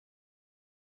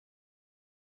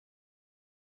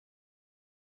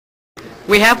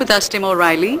We have with us Tim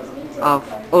O'Reilly of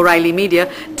O'Reilly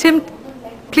Media. Tim,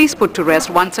 please put to rest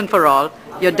once and for all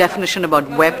your definition about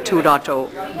Web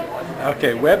 2.0.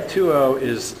 Okay, Web 2.0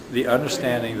 is the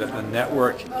understanding that the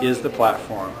network is the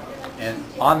platform, and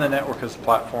on the network as a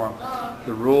platform,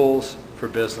 the rules for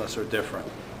business are different.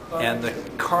 And the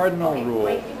cardinal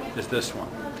rule is this one: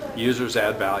 users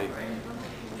add value.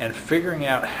 And figuring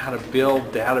out how to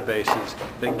build databases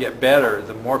that get better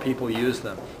the more people use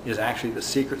them is actually the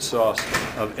secret sauce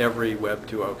of every Web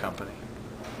 2.0 company.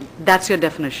 That's your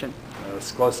definition.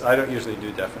 It's close. I don't usually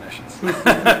do definitions.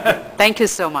 Thank you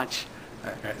so much.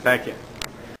 All right, thank you.